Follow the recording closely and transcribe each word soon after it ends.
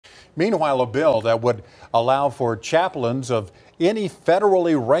Meanwhile, a bill that would allow for chaplains of any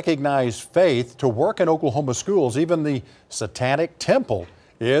federally recognized faith to work in Oklahoma schools, even the Satanic Temple,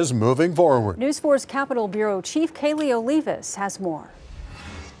 is moving forward. News 4's Capitol Bureau Chief Kaylee Olivas has more.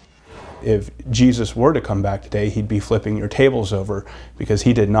 If Jesus were to come back today, he'd be flipping your tables over, because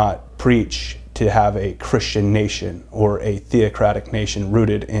he did not preach to have a Christian nation or a theocratic nation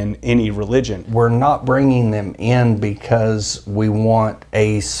rooted in any religion. We're not bringing them in because we want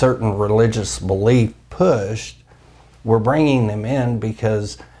a certain religious belief pushed. We're bringing them in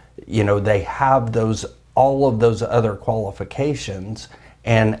because, you know, they have all of those other qualifications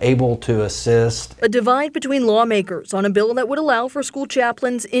and able to assist. A divide between lawmakers on a bill that would allow for school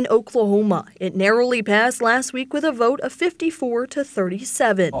chaplains in Oklahoma. It narrowly passed last week with a vote of 54 to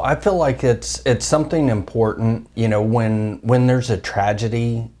 37. I feel like it's something important, you know, when there's a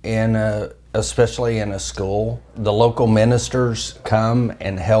tragedy especially in a school, the local ministers come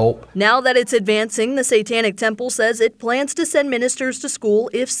and help. Now that it's advancing, the Satanic Temple says it plans to send ministers to school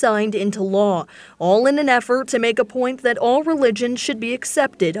if signed into law, all in an effort to make a point that all religions should be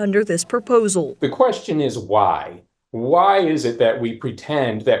accepted under this proposal. The question is why? Why is it that we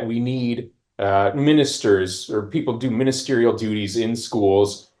pretend that we need ministers or people do ministerial duties in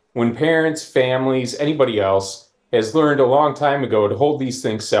schools when parents, families, anybody else has learned a long time ago to hold these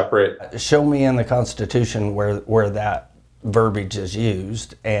things separate? Show me in the Constitution where that verbiage is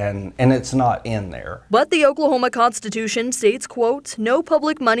used, and it's not in there. But the Oklahoma Constitution states, quote, "No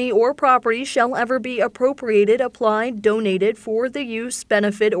public money or property shall ever be appropriated, applied, donated for the use,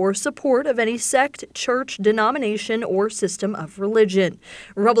 benefit, or support of any sect, church, denomination, or system of religion."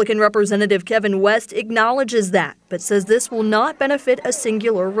 Republican Representative Kevin West acknowledges that, but says this will not benefit a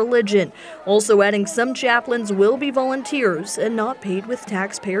singular religion. Also adding some chaplains will be volunteers and not paid with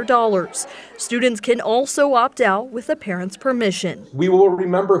taxpayer dollars. Students can also opt out with a parent's permission. We will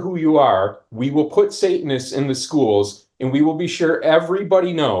remember who you are. We will put Satanists in the schools, and we will be sure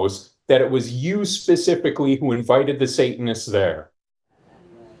everybody knows that it was you specifically who invited the Satanists there.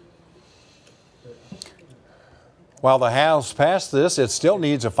 While the House passed this, it still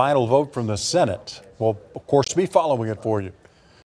needs a final vote from the Senate. We'll, of course, be following it for you.